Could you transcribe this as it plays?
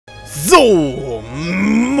So,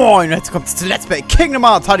 moin, jetzt kommt es zu Let's Play Kingdom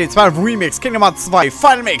Hearts HD2 ReMIX, Kingdom Hearts 2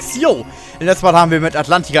 Final Mix, yo! Im letzten Mal haben wir mit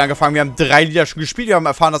Atlantica angefangen, wir haben 3 Lieder schon gespielt, wir haben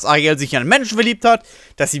erfahren, dass Arielle sich in einen Menschen verliebt hat,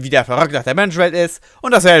 dass sie wieder verrückt nach der Menschenwelt ist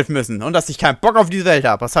und dass wir helfen müssen und dass ich keinen Bock auf diese Welt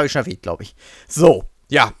habe, das habe ich schon erwähnt, glaube ich. So,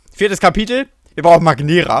 ja, 4. Kapitel, wir brauchen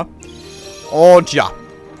Magnera und ja,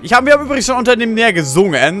 wir haben übrigens schon unter dem Meer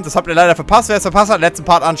gesungen, das habt ihr leider verpasst, wer es verpasst hat, letzten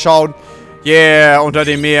Part anschauen. Yeah, unter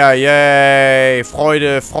dem Meer, yay,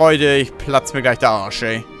 Freude, Freude, ich platz mir gleich der Arsch,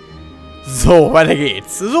 ey. So, weiter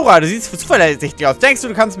geht's. Sora, du siehst zuversichtlich aus. Denkst du,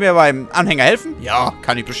 du kannst mir beim Anhänger helfen? Ja,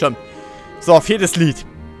 kann ich bestimmt. So, 4. Lied.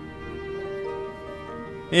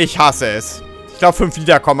 Ich hasse es. Ich glaube, 5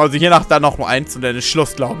 Lieder kommen, also hier nach dann noch 1 und dann ist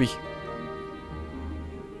Schluss, glaube ich.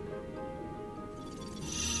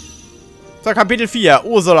 So, Kapitel 4,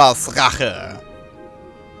 Ursulas Rache.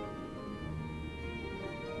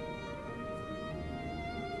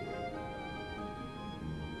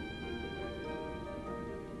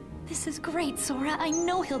 This is great, Sora. I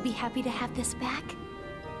know he'll be happy to have this back.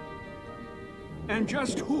 And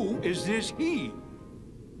just who is this he?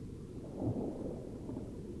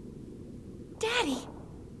 Daddy!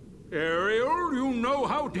 Arielle, you know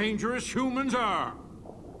how dangerous humans are.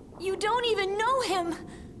 You don't even know him!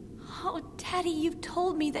 Oh, Daddy, you've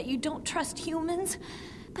told me that you don't trust humans,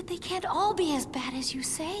 but they can't all be as bad as you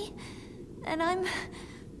say. And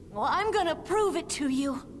I'm gonna prove it to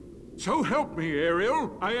you. So help me, Arielle.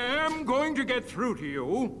 I am going to get through to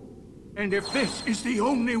you. And if this is the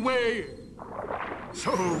only way,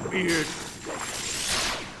 so be it.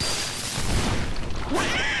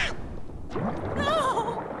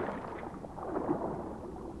 No!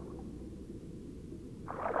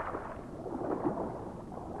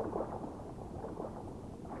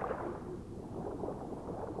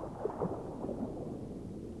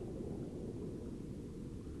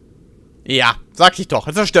 Ja, sag ich doch.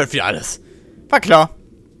 Jetzt zerstört wieder alles. War klar.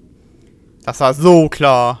 Das war so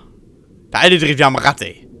klar. Der Alte dreht wieder am Rad,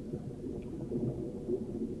 ey.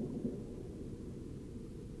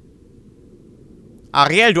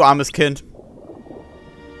 Arielle, du armes Kind.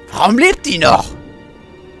 Warum lebt die noch?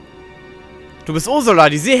 Du bist Ursula,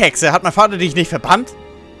 die Seehexe. Hat mein Vater dich nicht verbannt?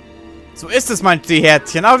 So ist es, mein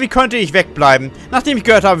Seeherzchen. Aber wie könnte ich wegbleiben, nachdem ich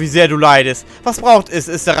gehört habe, wie sehr du leidest? Was braucht es,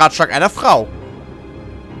 ist der Ratschlag einer Frau.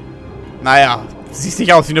 Naja, du siehst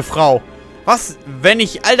nicht aus wie eine Frau. Was, wenn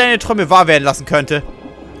ich all deine Träume wahr werden lassen könnte?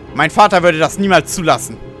 Mein Vater würde das niemals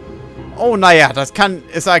zulassen. Oh, naja, das kann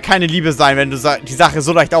es keine Liebe sein, wenn du die Sache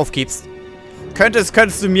so leicht aufgibst.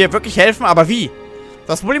 Könntest du mir wirklich helfen, aber wie?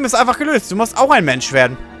 Das Problem ist einfach gelöst. Du musst auch ein Mensch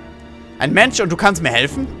werden. Ein Mensch und du kannst mir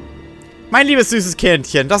helfen? Mein liebes süßes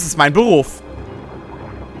Kindchen, das ist mein Beruf.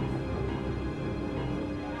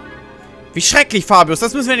 Wie schrecklich, Fabius,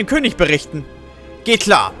 das müssen wir dem König berichten. Geht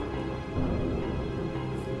klar.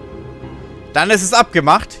 Dann ist es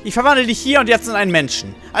abgemacht. Ich verwandle dich hier und jetzt in einen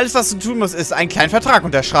Menschen. Alles, was du tun musst, ist einen kleinen Vertrag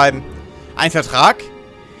unterschreiben. Ein Vertrag?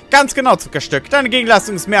 Ganz genau, Zuckerstück. Deine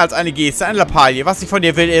Gegenleistung ist mehr als eine Geste, eine Lappalie. Was ich von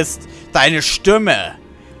dir will, ist deine Stimme.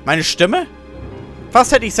 Meine Stimme?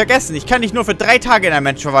 Fast hätte ich es vergessen. Ich kann dich nur für 3 Tage in einen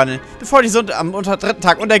Menschen verwandeln. Bevor die Sonne am 3.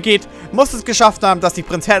 Tag untergeht, musst du es geschafft haben, dass sich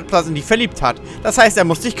Prinz Herzplatz in dich verliebt hat. Das heißt, er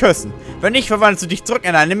muss dich küssen. Wenn nicht, verwandelst du dich zurück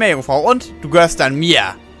in eine Meerjungfrau und du gehörst dann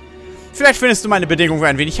mir. Vielleicht findest du meine Bedingungen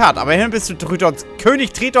ein wenig hart, aber immerhin bist du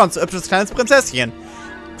König Tritons hübsches kleines Prinzesschen.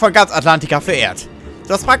 Von ganz Atlantica verehrt.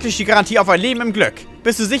 Du hast praktisch die Garantie auf ein Leben im Glück.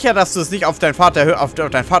 Bist du sicher, dass du es nicht auf deinen Vater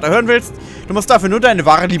hören willst? Du musst dafür nur deine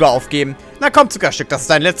wahre Liebe aufgeben. Na komm, Zuckerstück, das ist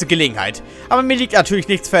deine letzte Gelegenheit. Aber mir liegt natürlich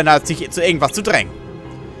nichts ferner, als dich zu irgendwas zu drängen.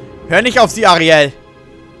 Hör nicht auf sie, Arielle.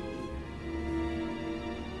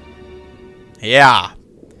 Ja.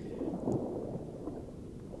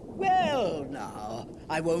 Well, now,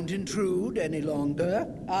 I won't intrude any longer.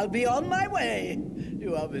 I'll be on my way.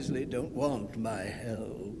 You obviously don't want my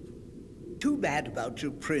help. Too bad about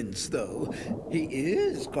your prince, though. He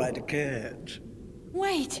is quite a catch.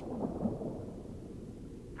 Wait!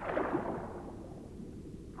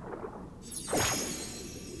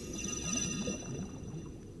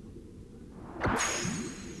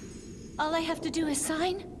 All I have to do is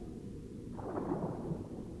sign?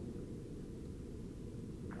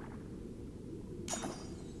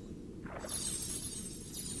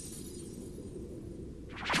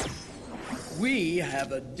 We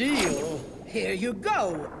have a deal. Here you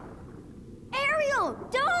go. Arielle,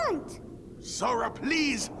 don't! Sora,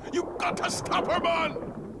 please! You gotta stop her, man!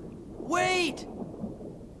 Wait!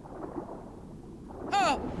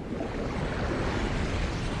 Oh!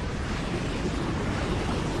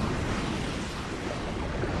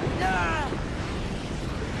 Ah!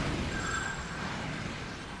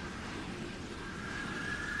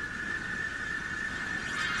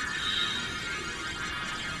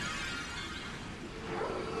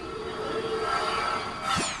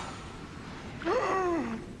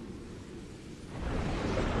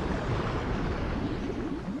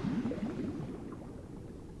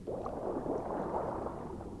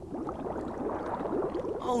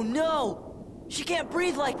 Oh no! She can't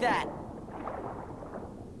breathe like that!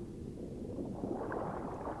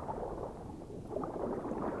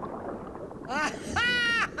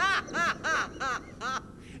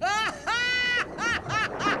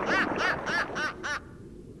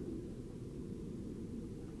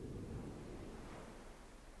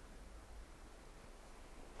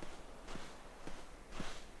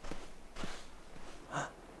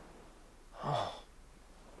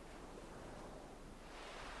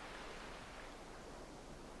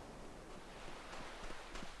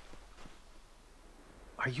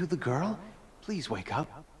 Are you the girl? Please wake up.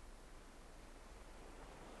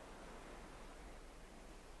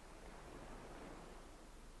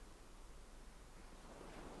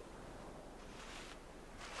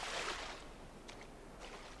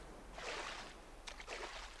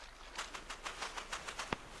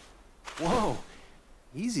 Whoa!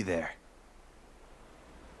 Easy there.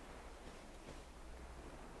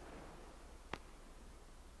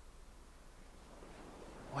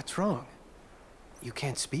 What's wrong? You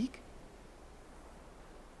can't speak?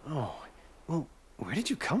 Oh, well, where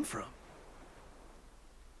did you come from?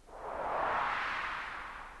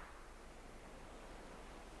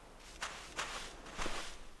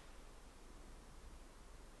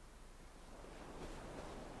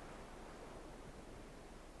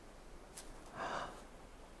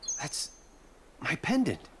 That's my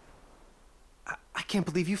pendant. I can't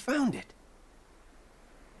believe you found it.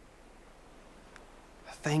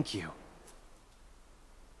 Thank you.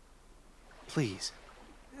 Please,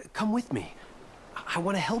 come with me. I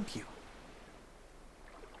want to help you.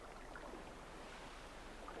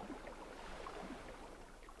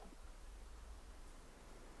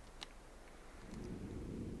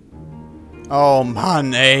 Oh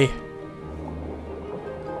Mann, ey.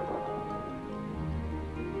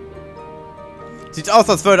 Sieht aus,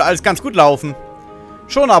 als würde alles ganz gut laufen.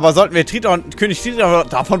 Schon aber sollten wir König Triton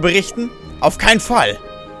davon berichten? Auf keinen Fall.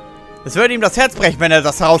 Es würde ihm das Herz brechen, wenn er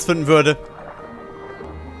das herausfinden würde.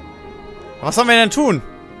 Was sollen wir denn tun?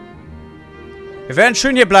 Wir werden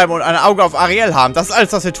schön hier bleiben und ein Auge auf Arielle haben. Das ist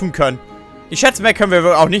alles, was wir tun können. Ich schätze, mehr können wir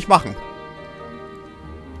wohl auch nicht machen.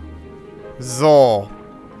 So.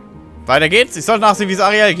 Weiter geht's. Ich sollte nachsehen, wie es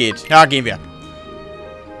Arielle geht. Ja, gehen wir.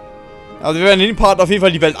 Also wir werden in dem Part auf jeden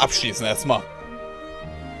Fall die Welt abschließen erstmal.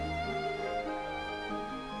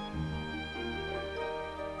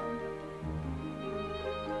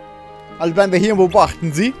 Also bleiben wir hier und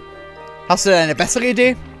beobachten sie. Hast du denn eine bessere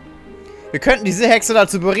Idee? Wir könnten diese Hexe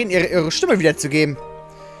dazu bereden, ihre Stimme wiederzugeben.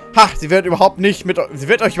 Ha, sie wird euch überhaupt nicht mit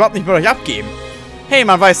euch abgeben. Hey,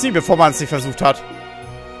 man weiß nie, bevor man es nicht versucht hat.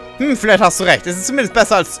 Vielleicht hast du recht. Es ist zumindest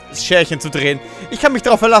besser, als Scherchen zu drehen. Ich kann mich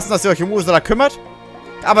darauf verlassen, dass ihr euch um Ursula kümmert.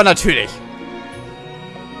 Aber natürlich.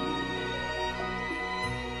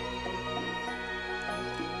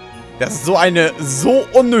 Das ist so eine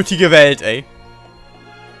unnötige Welt, ey.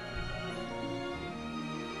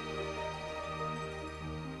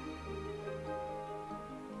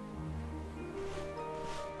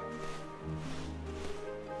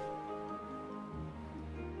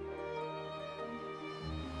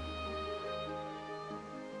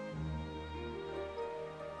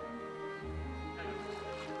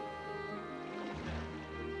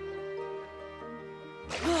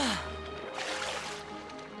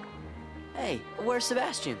 Hey, where's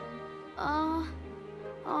Sebastian?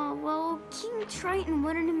 Well, King Triton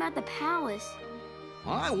wanted him at the palace.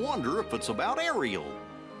 I wonder if it's about Arielle.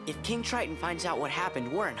 If King Triton finds out what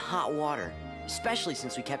happened, we're in hot water. Especially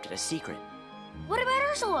since we kept it a secret. What about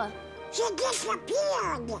Ursula? She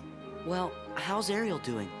disappeared. Well, how's Arielle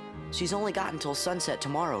doing? She's only got until sunset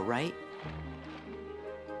tomorrow, right?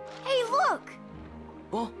 Hey, look!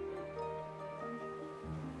 Well,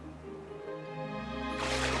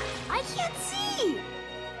 I can't see!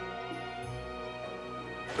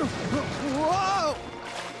 Whoa!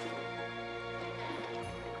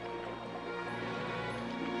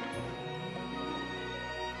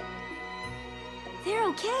 They're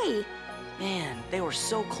okay. man, they were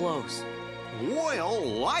so close.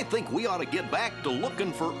 Well, I think we ought to get back to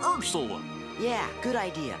looking for Ursula. Yeah, good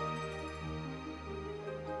idea.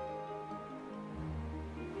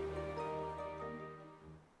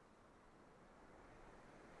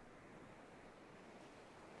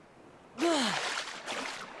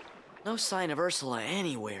 No sign of Ursula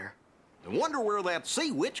anywhere. I wonder where that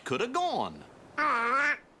sea witch could have gone.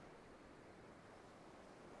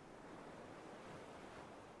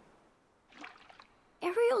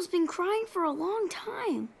 Arielle's been crying for a long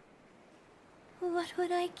time. What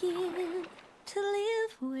would I give to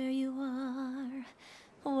live where you are?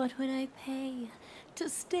 What would I pay to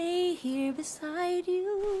stay here beside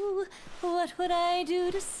you. What would I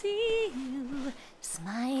do to see you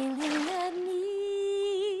smiling at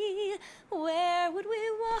me? Where would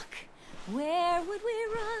we walk? Where would we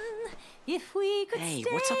run if we could Hey,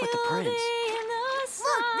 stay what's up with the all prince? day in the sun?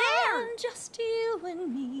 Look, there! Just you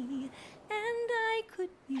and me, and I could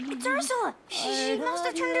be. It's Ursula! She must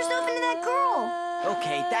have turned herself into that girl!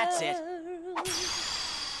 Okay, that's it.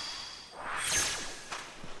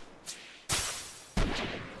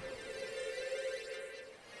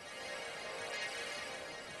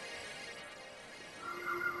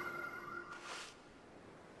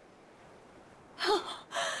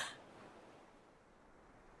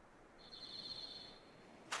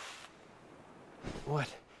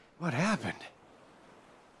 What happened?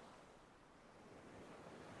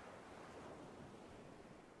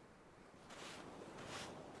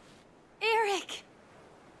 Eric!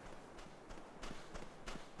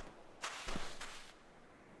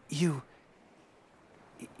 You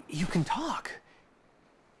can talk.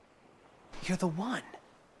 You're the one.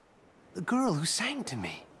 The girl who sang to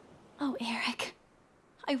me. Oh, Eric.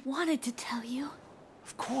 I wanted to tell you.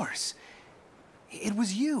 Of course. It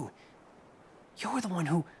was you. You're the one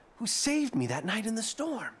who saved me that night in the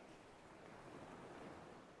storm.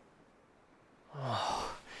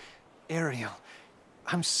 Oh, Arielle,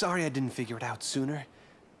 I'm sorry I didn't figure it out sooner.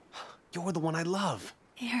 You're the one I love.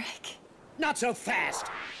 Eric. Not so fast!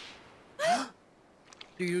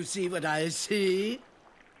 Do you see what I see?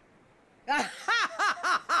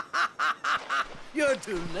 You're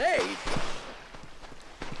too late.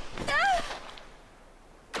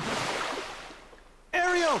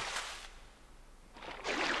 Arielle!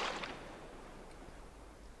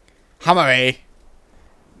 Hammer, ey.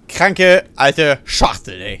 Kranke, alte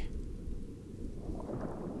Schachtel, ey.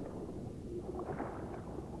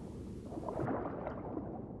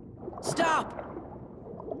 Stop!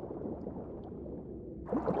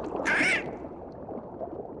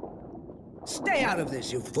 Stay out of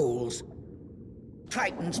this, you fools.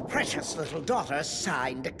 Triton's precious little daughter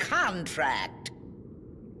signed a contract.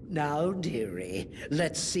 Now, dearie,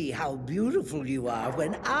 let's see how beautiful you are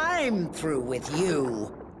when I'm through with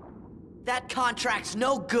you. That contract's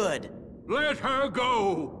no good. Let her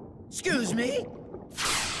go! Excuse me?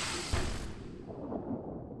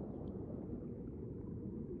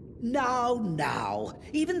 Now,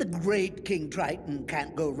 even the great King Triton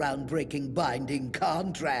can't go round breaking binding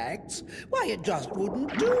contracts. Why, it just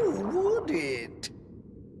wouldn't do, would it?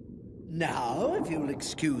 Now, if you'll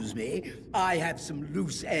excuse me, I have some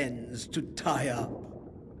loose ends to tie up.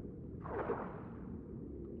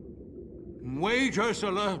 Wait,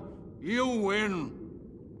 Ursula. You win.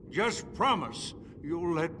 Just promise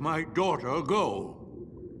you'll let my daughter go.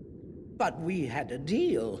 But we had a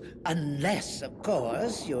deal, unless, of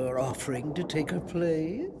course, you're offering to take her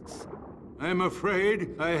place. I'm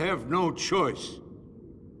afraid I have no choice.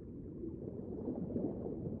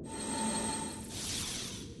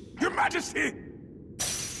 Your Majesty!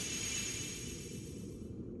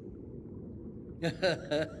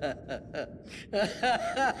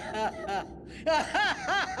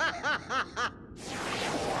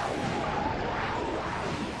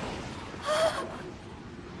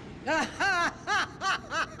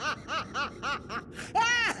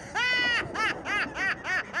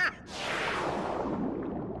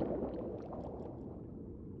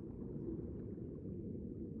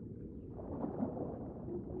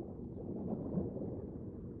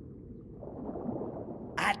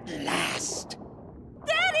 At last!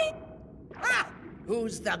 Daddy! Ha!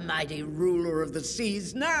 Who's the mighty ruler of the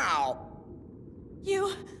seas now?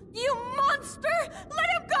 You monster! Let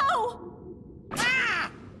him go!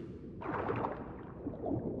 Ah!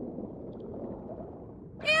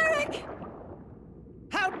 Eric!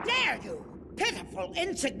 How dare you! Pitiful,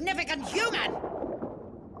 insignificant human!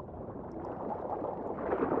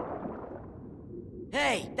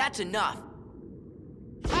 Hey, that's enough.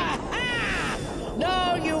 Ha-ha!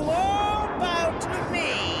 Now you all bow to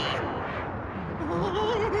me!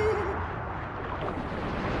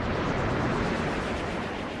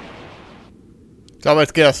 Ich glaube,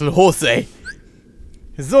 jetzt geht das los, ey.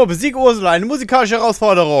 So, besiege Ursula. Eine musikalische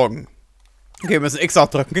Herausforderung. Okay, wir müssen X auch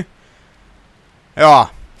drücken.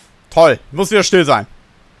 Ja. Toll. Muss wieder still sein.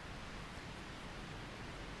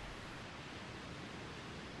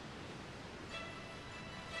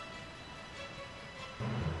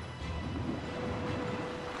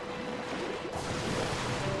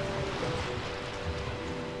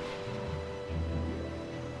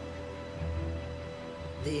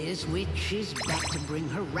 This witch is back to bring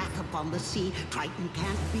her wrath upon the sea. Triton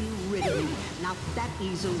can't be rid of me, not that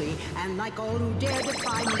easily. And like all who dare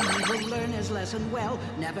defy me, he will learn his lesson well.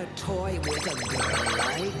 Never toy with a girl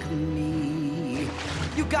like me.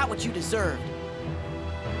 You got what you deserved.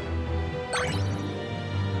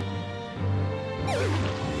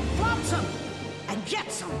 Flotsam and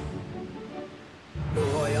jetsam.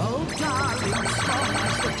 Royal darling, strong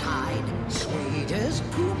as the tide, sweet as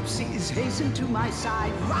poopsies, hasten to my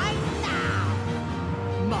side right now.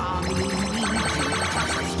 Mommy needs you,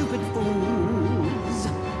 trust the stupid fools,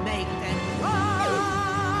 make them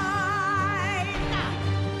right now.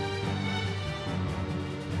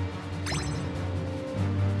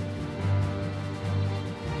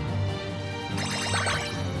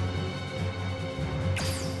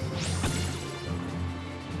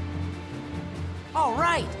 All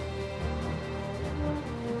right.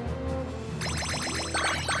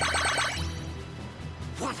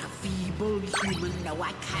 What a feeble human, no,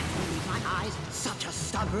 I can't believe my eyes. Such a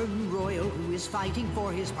stubborn royal who is fighting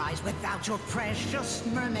for his prize. Without your precious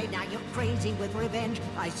mermaid, now you're crazy with revenge.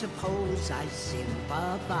 I suppose I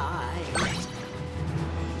sympathize.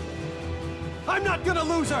 I'm not gonna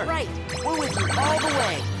lose her! Right. We're with you all the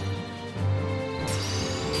way.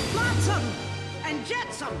 Flotsam and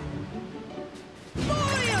jetsam.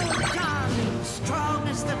 Loyal darling, strong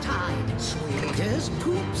as the tide, sweet as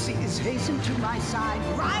poopsies, hasten to my side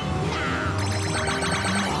right now.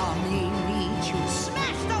 Mommy needs you,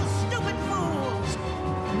 smash those stupid fools,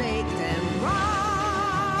 make them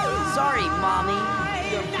rise. Sorry, Mommy.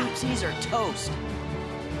 Your poopsies are toast.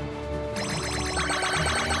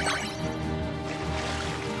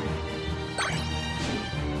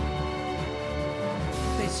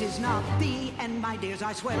 This is not the end, my dears,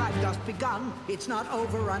 I swear I've just begun. It's not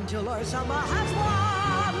over until Ursula has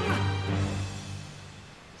won.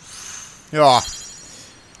 Ja.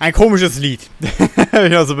 Ein komisches Lied. Wenn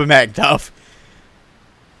ich das so bemerken darf.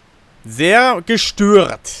 Sehr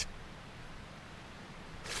gestört.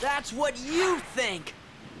 That's what you think.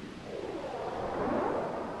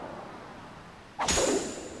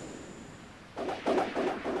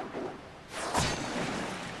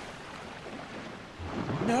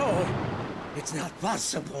 No, it's not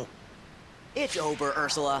possible. It's over,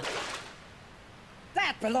 Ursula.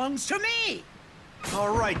 That belongs to me.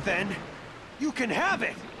 All right, then. You can have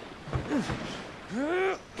it!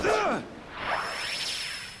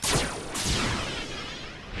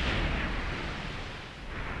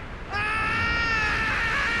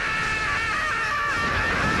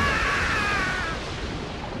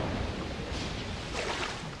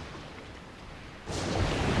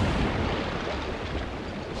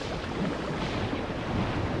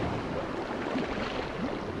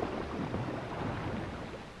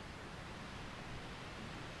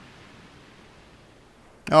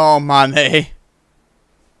 Oh Mann, ey.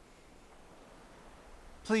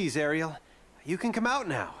 Please, Arielle. You can come out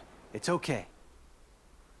now. It's okay.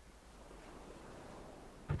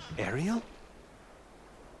 Arielle?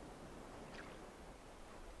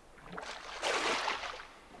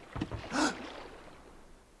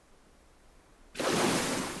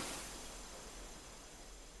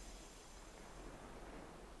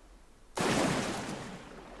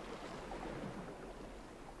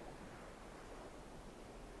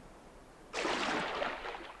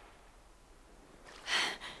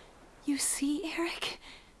 You see, Eric?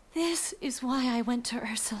 This is why I went to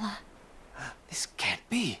Ursula. This can't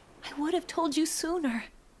be. I would have told you sooner.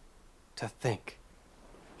 To think.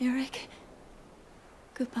 Eric,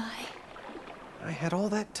 goodbye. I had all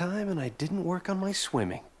that time and I didn't work on my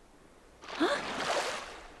swimming. Huh?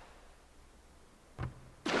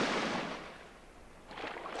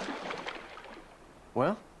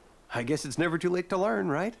 Well, I guess it's never too late to learn,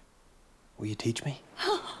 right? Will you teach me?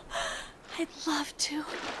 I'd love to.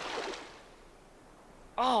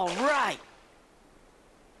 All right.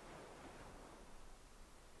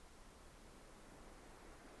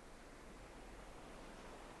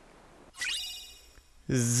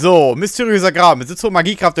 So, mysteriöser Graben besitzt hohe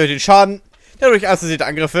Magiekraft durch den Schaden, der durch assoziierte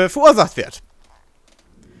Angriffe verursacht wird.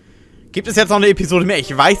 Gibt es jetzt noch eine Episode mehr?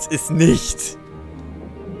 Ich weiß es nicht.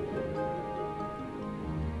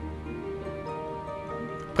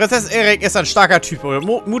 Prinzessin Erik ist ein starker Typ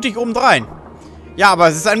und mutig obendrein. Ja, aber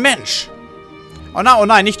es ist ein Mensch. Oh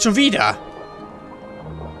nein, nicht schon wieder.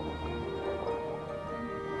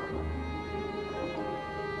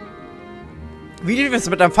 Wie lief es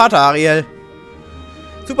mit deinem Vater, Arielle?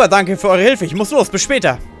 Super, danke für eure Hilfe. Ich muss los. Bis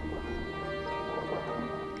später.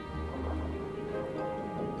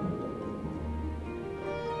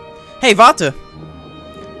 Hey, warte.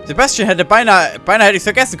 Sebastian hätte beinahe hätte ich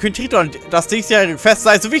vergessen. König Triton, das diesjährige Fest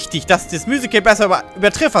sei so wichtig, dass das Musical besser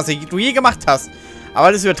übertrifft, was du je gemacht hast.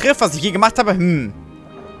 Aber das übertrifft, was ich je gemacht habe,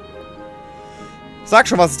 Sag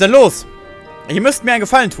schon, was ist denn los? Ihr müsst mir einen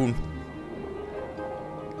Gefallen tun.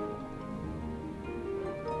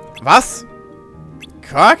 Was?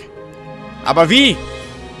 Quark? Aber wie?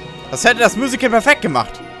 Das hätte das Musical perfekt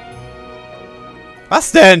gemacht.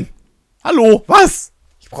 Was denn? Hallo, was?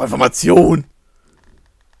 Ich brauche Information.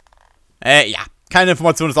 Ja. Keine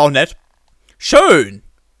Information ist auch nett. Schön.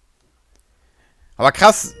 Aber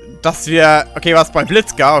krass, dass wir... Okay, was bei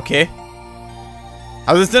Blitzgar, okay.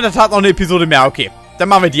 Also es ist in der Tat noch eine Episode mehr, okay. Dann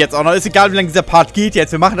machen wir die jetzt auch noch. Ist egal, wie lange dieser Part geht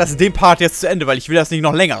jetzt. Wir machen das in dem Part jetzt zu Ende, weil ich will das nicht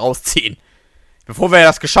noch länger rausziehen. Bevor wir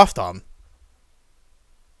das geschafft haben.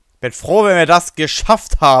 Ich bin froh, wenn wir das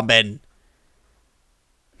geschafft haben.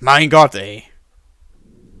 Mein Gott, ey.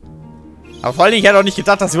 Aber vor allem, ich hätte auch nicht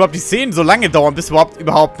gedacht, dass überhaupt die Szenen so lange dauern, bis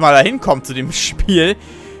überhaupt mal dahin kommt zu dem Spiel.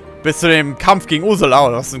 Bis zu dem Kampf gegen Ursula.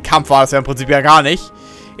 Oder was ein Kampf war, das ja im Prinzip ja gar nicht.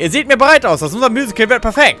 Ihr seht mir bereit aus. Das unser Musical wird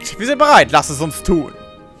perfekt. Wir sind bereit. Lasst es uns tun.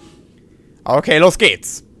 Okay, los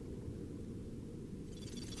geht's.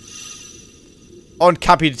 Und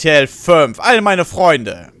Kapitel 5. All meine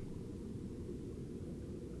Freunde.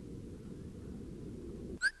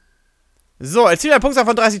 So, erzielt einen Punktzahl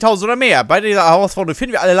von 30.000 oder mehr. Bei dieser Herausforderung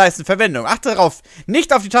finden wir alle Leisten Verwendung. Achte darauf,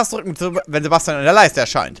 nicht auf die Taste drücken, wenn Sebastian in der Leiste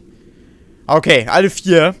erscheint. Okay, alle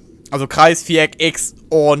 4. Also Kreis, Viereck, X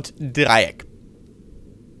und Dreieck.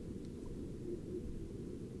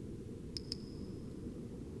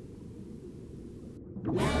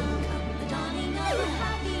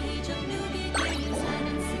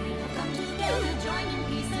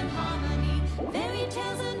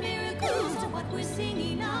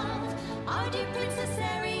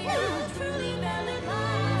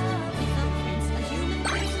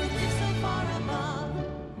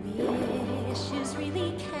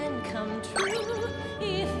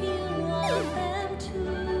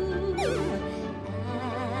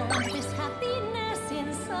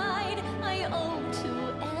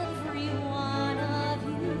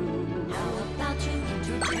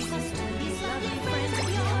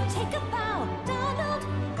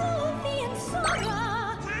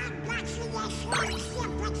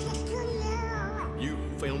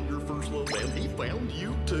 And he found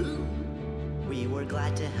you too. We were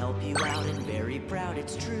glad to help you out and very proud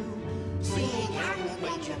it's true. Seeing how we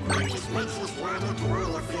made you cry just makes us want to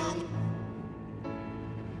twirl a fin.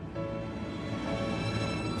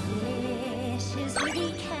 Wishes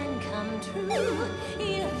really can come true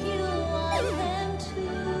if you want them to.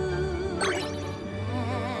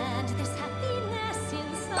 And this happiness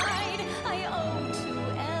inside I owe to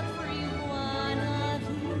every one of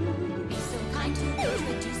you. Be so kind to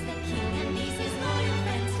introduce the king and these his loyal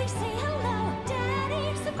friends. Please say hello, Daddy,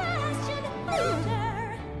 Sebastian, Thunder.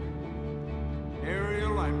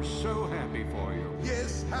 Arielle, I'm so happy for you.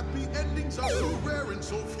 Yes, happy endings are so rare and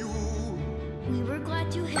so few. We were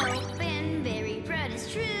glad to help and very proud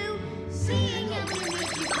it's true. Seeing how we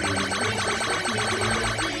made you cry just makes us want to twirl a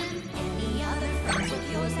fin. Any other friends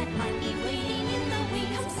of yours that might be waiting in the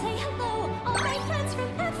wings, come say hello, all my friends from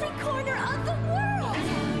every corner of the world.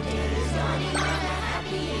 New day is dawning on a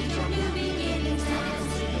happy age of new beginnings. Let us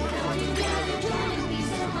see how together join in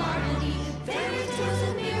peace and harmony. Fairy tales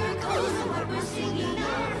and miracles are what we're singing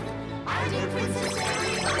of. Our dear Princess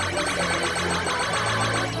Arielle, we're sorry to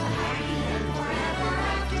love. Happy and forever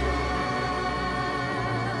after.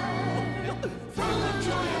 Full of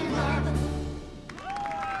joy and love.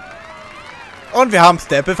 Und wir haben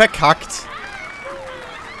Steppe verkackt.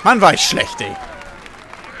 Mann, war ich schlecht, ey.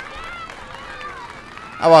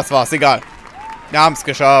 Aber es war's, egal. Wir haben es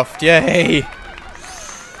geschafft. Yay.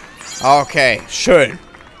 Okay, schön.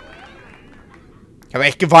 Ich habe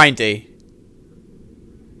echt geweint, ey.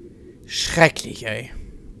 Schrecklich, ey.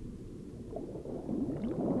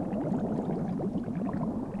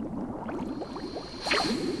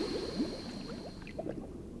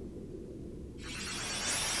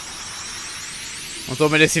 Und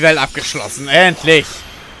somit ist die Welt abgeschlossen. Endlich.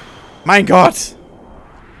 Mein Gott.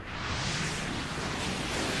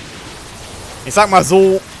 Ich sag mal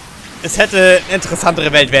so, es hätte eine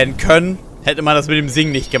interessantere Welt werden können, hätte man das mit dem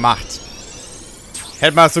Singen nicht gemacht.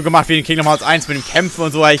 Hätte man das so gemacht wie in Kingdom Hearts 1 mit dem Kämpfen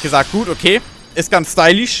und so, hätte ich gesagt, gut, okay. Ist ganz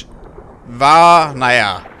stylisch. War,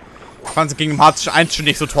 naja. Ich fand es in Kingdom Hearts 1 schon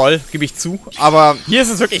nicht so toll, gebe ich zu. Aber hier ist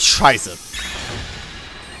es wirklich scheiße.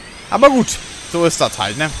 Aber gut, so ist das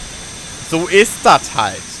halt, ne? So ist das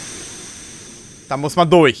halt. Da muss man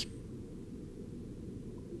durch.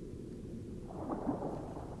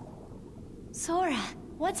 Sora,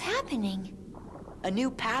 what's happening? A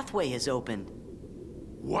new pathway has opened.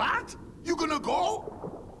 What? You gonna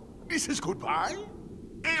go? This is goodbye?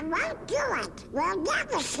 I won't do it. We'll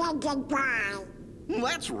never say goodbye.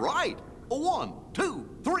 That's right. 1, 2,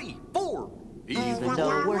 3, 4. Even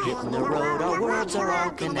though we're hitting the road, our worlds are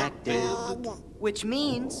all connected. Which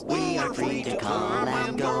means we are free to come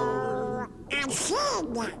and go. And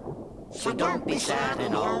sing. So don't be sad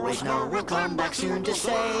and always know we'll come back soon to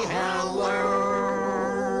say hello.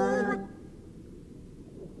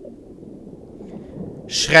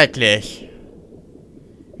 Schrecklich.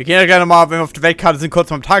 Wir gehen ja gerne mal, wenn wir auf der Weltkarte sind, kurz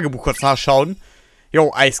mal im Tagebuch kurz nachschauen.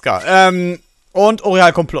 Jo, Eisker. Und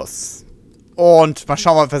Orialcom Plus. Und mal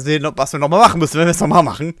schauen, was wir nochmal machen müssen, wenn wir es nochmal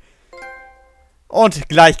machen. Und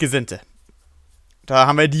Gleichgesinnte. Da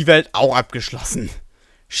haben wir die Welt auch abgeschlossen.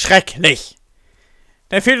 Schrecklich.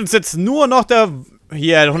 Dann fehlt uns jetzt nur noch der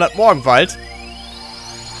 100 Morgenwald.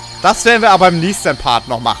 Das werden wir aber im nächsten Part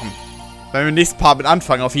noch machen. Wenn wir im nächsten Part mit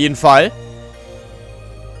anfangen, auf jeden Fall.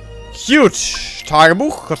 Gut.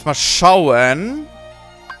 Tagebuch. Kurz mal schauen.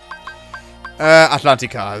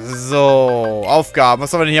 Atlantica. So. Aufgaben.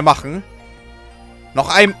 Was sollen wir denn hier machen?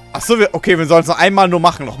 Noch ein... Achso, okay, wir sollen es noch einmal nur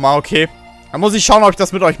machen. Nochmal, okay. Dann muss ich schauen, ob ich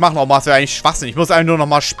das mit euch mache. Nochmal, das wäre eigentlich Schwachsinn. Ich muss einfach nur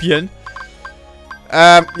nochmal spielen.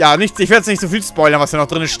 Ja, nichts. Ich werde jetzt nicht so viel spoilern, was hier noch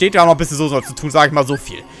drin steht. Wir haben noch ein bisschen so zu tun, sage ich mal so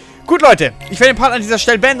viel. Gut, Leute. Ich werde den Part an dieser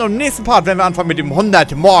Stelle beenden. Und im nächsten Part werden wir anfangen mit dem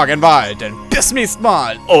 100 Morgenwald. Denn bis zum nächsten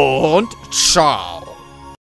Mal. Und ciao.